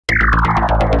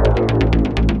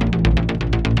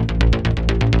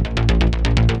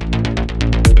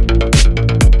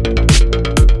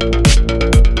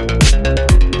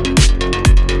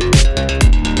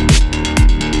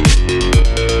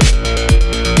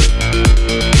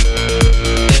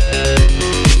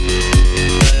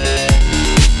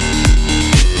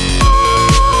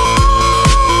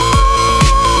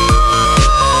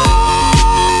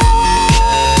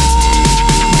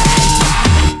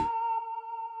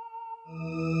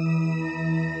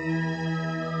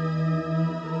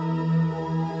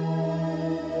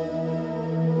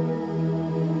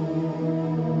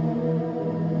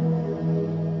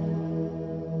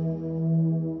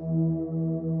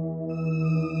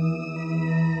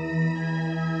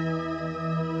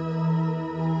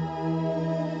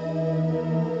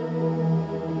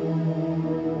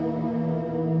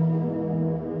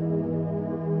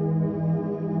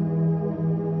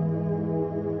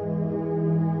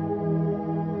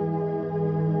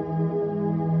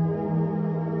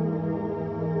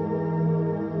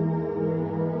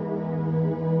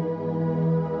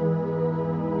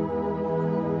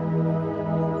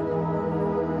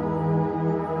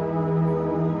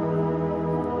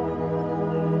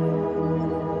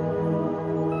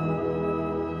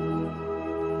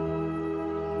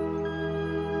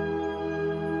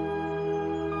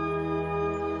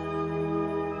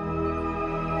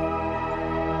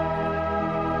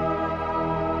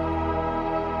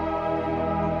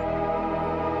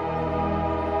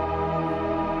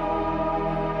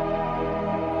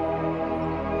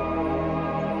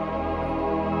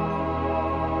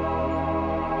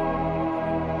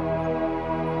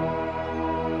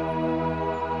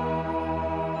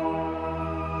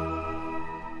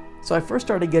So I first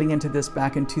started getting into this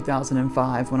back in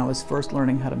 2005 when I was first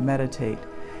learning how to meditate.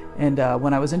 And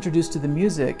when I was introduced to the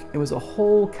music, it was a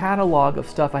whole catalog of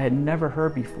stuff I had never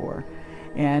heard before.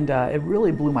 And it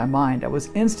really blew my mind. I was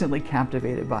instantly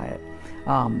captivated by it.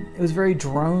 It was very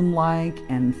drone-like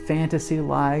and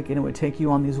fantasy-like, and it would take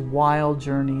you on these wild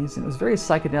journeys. And it was very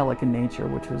psychedelic in nature,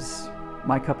 which was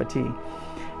my cup of tea.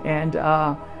 And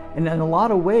in a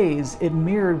lot of ways, it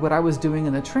mirrored what I was doing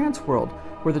in the trance world,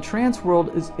 where the trance world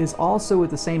is also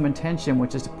with the same intention,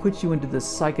 which is to put you into this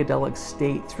psychedelic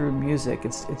state through music.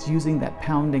 It's using that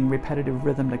pounding, repetitive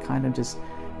rhythm to kind of just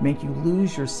make you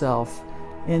lose yourself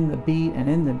in the beat and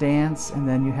in the dance, and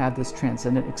then you have this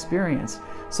transcendent experience.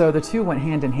 So the two went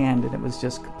hand in hand, and it was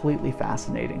just completely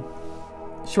fascinating.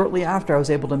 Shortly after, I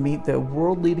was able to meet the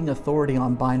world-leading authority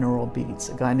on binaural beats,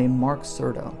 a guy named Mark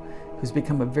Serto, who's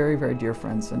become a very, very dear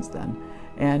friend since then.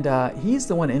 And he's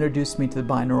the one who introduced me to the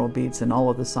binaural beats and all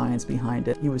of the science behind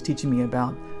it. He was teaching me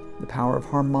about the power of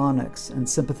harmonics and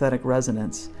sympathetic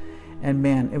resonance. And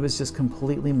man, it was just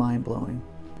completely mind-blowing.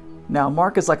 Now,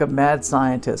 Mark is like a mad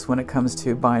scientist when it comes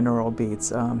to binaural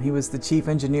beats. He was the chief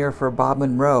engineer for Bob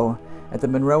Monroe at the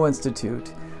Monroe Institute,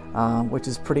 which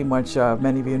is pretty much,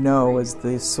 many of you know, is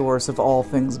the source of all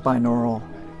things binaural.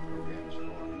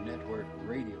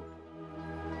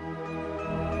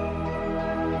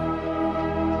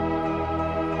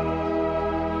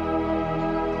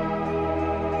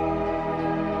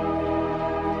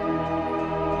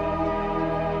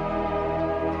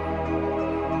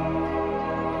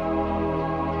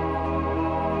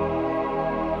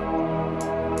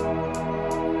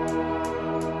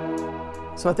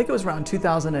 So I think it was around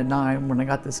 2009 when I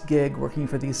got this gig working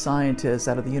for these scientists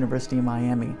out of the University of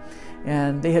Miami.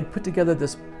 And they had put together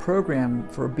this program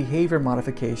for behavior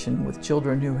modification with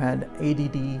children who had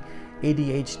ADD,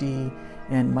 ADHD,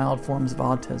 and mild forms of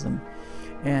autism.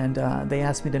 And they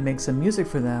asked me to make some music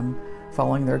for them,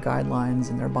 following their guidelines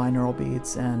and their binaural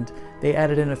beats. And they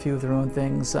added in a few of their own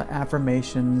things,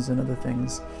 affirmations and other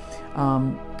things.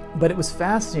 But it was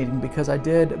fascinating because I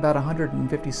did about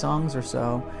 150 songs or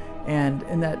so. And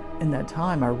in that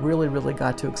time, I really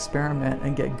got to experiment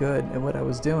and get good at what I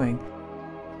was doing.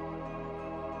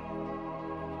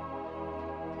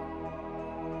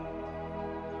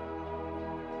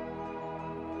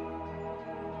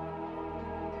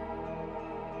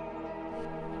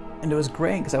 And it was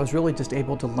great because I was really just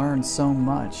able to learn so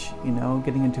much, you know,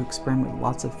 getting into experiment with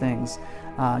lots of things,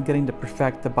 getting to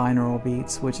perfect the binaural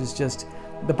beats, which is just,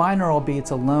 the binaural beats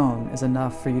alone is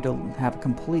enough for you to have a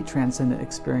complete transcendent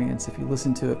experience. If you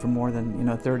listen to it for more than, you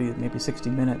know, 30, maybe 60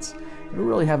 minutes, it'll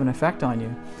really have an effect on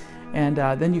you. And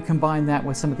then you combine that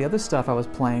with some of the other stuff I was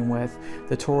playing with,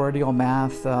 the toroidal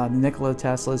math, Nikola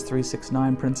Tesla's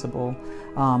 369 principle,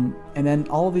 and then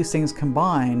all of these things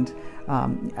combined,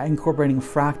 incorporating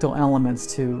fractal elements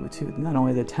to not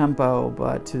only the tempo,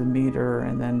 but to the meter,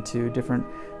 and then to different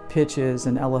pitches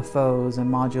and LFOs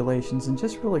and modulations, and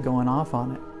just really going off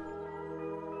on it.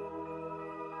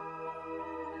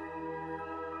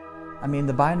 I mean,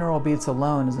 the binaural beats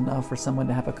alone is enough for someone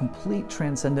to have a complete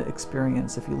transcendent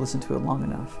experience if you listen to it long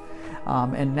enough.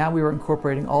 And now we were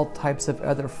incorporating all types of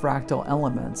other fractal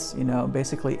elements, you know,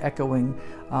 basically echoing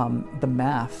the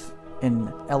math in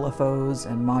LFOs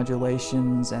and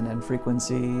modulations and in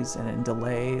frequencies and in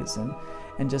delays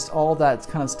and just all that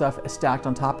kind of stuff stacked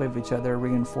on top of each other,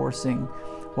 reinforcing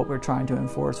what we're trying to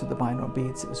enforce with the binaural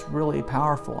beats. It was really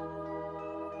powerful.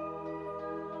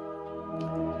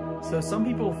 So some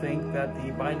people think that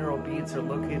the binaural beats are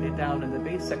located down in the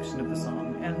bass section of the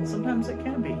song, and sometimes it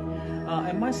can be.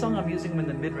 In my song, I'm using them in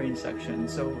the mid-range section,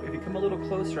 so if you come a little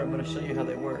closer, I'm going to show you how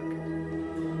they work.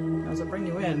 As I bring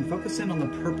you in, focus in on the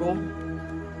purple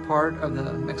part of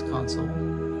the mix console.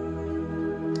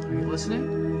 Are you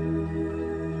listening?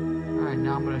 Alright,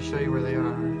 now I'm going to show you where they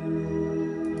are.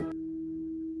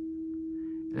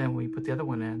 And then we put the other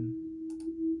one in.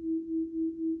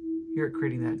 Hear it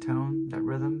creating that tone, that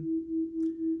rhythm.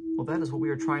 Well, that is what we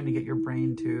are trying to get your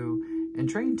brain to and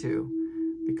train to,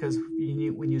 because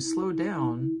when you slow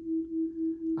down,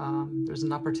 there's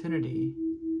an opportunity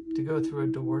to go through a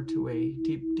door to a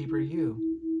deeper you.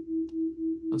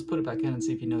 Let's put it back in and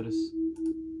see if you notice.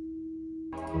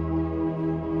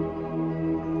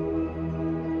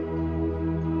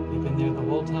 You've been there the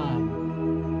whole time.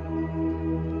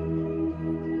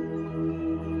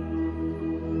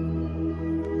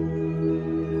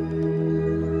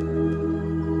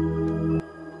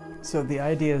 So the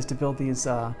idea is to build these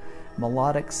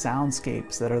melodic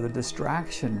soundscapes that are the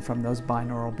distraction from those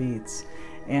binaural beats.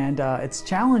 And it's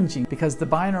challenging because the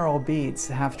binaural beats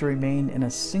have to remain in a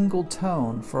single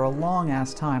tone for a long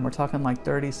ass time. We're talking like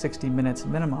 30, 60 minutes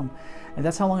minimum. And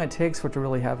that's how long it takes for it to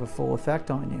really have a full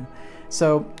effect on you.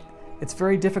 So it's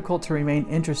very difficult to remain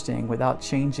interesting without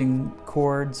changing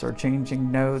chords or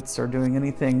changing notes or doing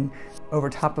anything over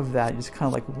top of that. Just kind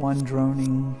of like one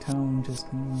droning tone, just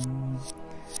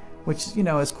which, you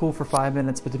know, is cool for 5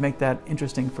 minutes, but to make that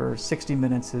interesting for 60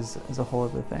 minutes is a whole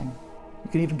other thing. You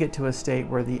can even get to a state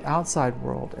where the outside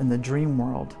world and the dream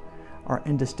world are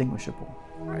indistinguishable.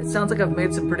 All right, sounds like I've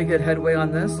made some pretty good headway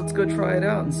on this. Let's go try it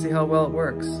out and see how well it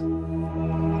works.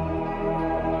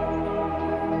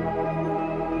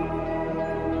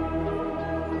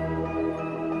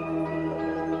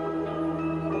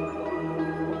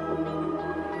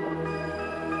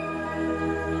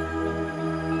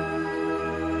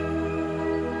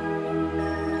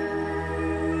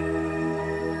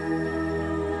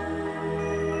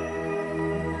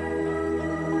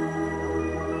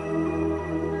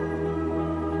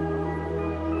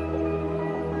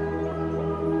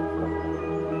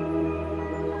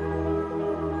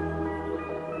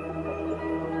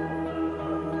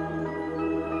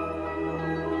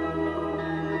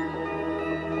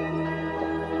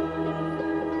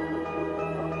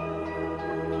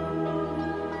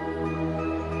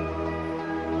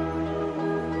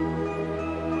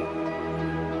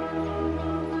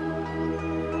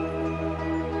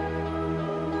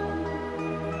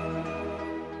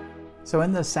 So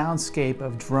in the soundscape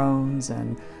of drones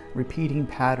and repeating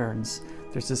patterns,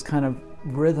 there's this kind of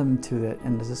rhythm to it,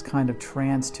 and there's this kind of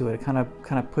trance to it. It kind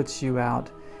of puts you out,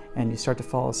 and you start to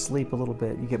fall asleep a little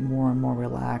bit. You get more and more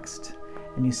relaxed,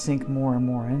 and you sink more and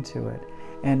more into it.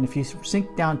 And if you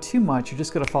sink down too much, you're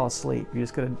just going to fall asleep. You're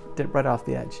just going to dip right off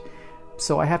the edge.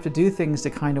 So I have to do things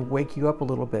to kind of wake you up a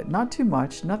little bit. Not too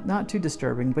much, not too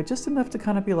disturbing, but just enough to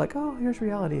kind of be like, oh, here's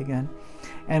reality again.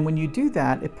 And when you do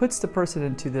that, it puts the person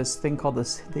into this thing called the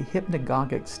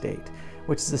hypnagogic state,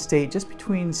 which is a state just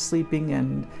between sleeping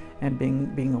and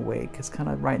being awake. It's kind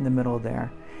of right in the middle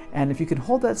there. And if you can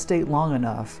hold that state long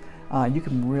enough, you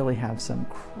can really have some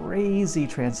crazy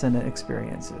transcendent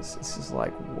experiences. It's just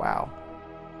like, wow.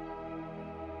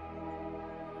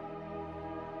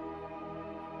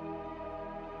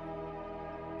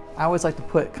 I always like to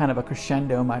put kind of a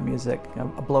crescendo in my music,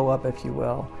 a blow up, if you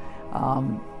will.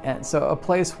 And so a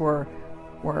place where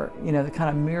you know, it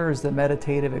kind of mirrors the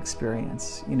meditative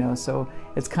experience, you know, so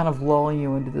it's kind of lulling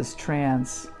you into this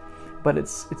trance, but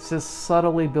it's just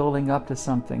subtly building up to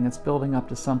something. It's building up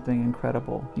to something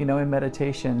incredible. You know, in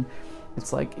meditation,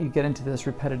 it's like you get into this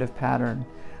repetitive pattern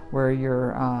where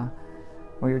you're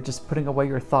just putting away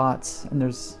your thoughts, and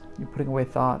you're putting away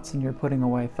thoughts, and you're putting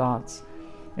away thoughts.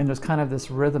 And there's kind of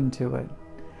this rhythm to it.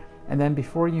 And then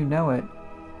before you know it,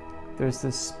 there's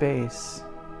this space.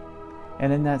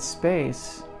 And in that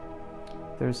space,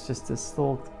 there's just this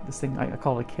thing, I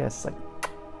call it a kiss, like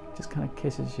just kind of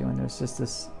kisses you. And there's just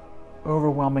this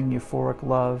overwhelming euphoric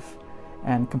love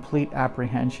and complete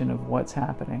apprehension of what's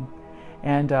happening.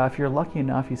 And if you're lucky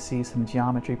enough, you see some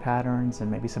geometry patterns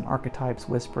and maybe some archetypes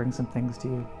whispering some things to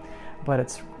you. But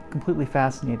it's completely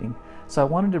fascinating. So I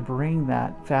wanted to bring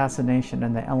that fascination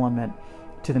and the element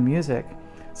to the music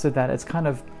so that it's kind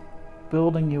of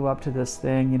building you up to this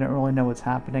thing. You don't really know what's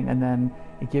happening, and then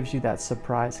it gives you that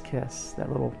surprise kiss,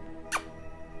 that little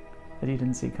that you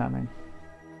didn't see coming.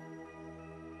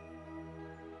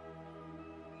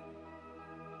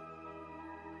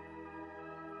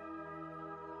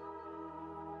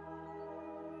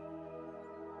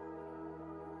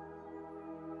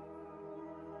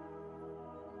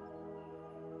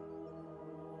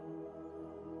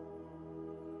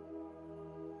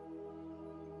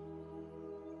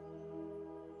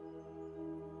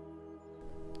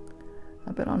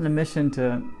 I've been on a mission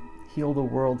to heal the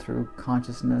world through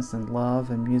consciousness and love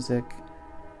and music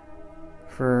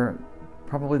for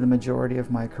probably the majority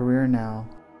of my career now.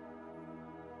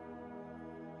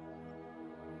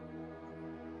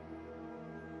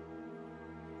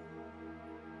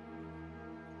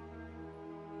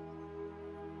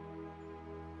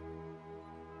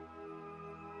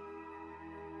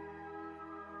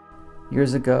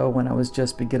 Years ago, when I was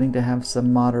just beginning to have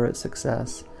some moderate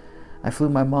success, I flew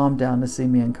my mom down to see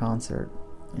me in concert,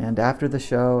 and after the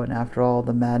show and after all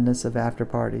the madness of after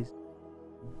parties,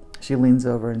 she leans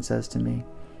over and says to me,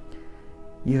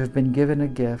 "You have been given a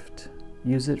gift.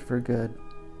 Use it for good.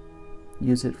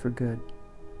 Use it for good."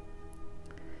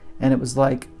 And it was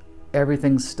like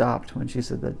everything stopped when she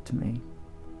said that to me.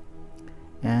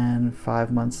 And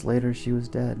 5 months later, she was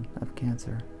dead of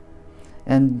cancer.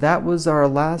 And that was our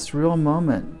last real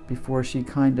moment before she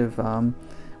kind of,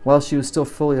 while she was still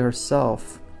fully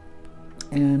herself,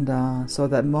 And so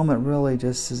that moment really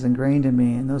just is ingrained in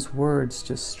me, and those words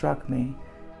just struck me.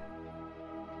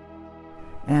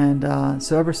 And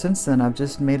so ever since then, I've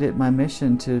just made it my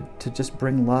mission to just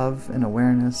bring love and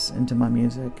awareness into my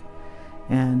music.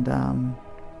 And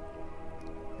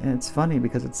it's funny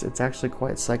because it's actually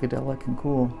quite psychedelic and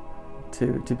cool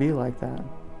to be like that.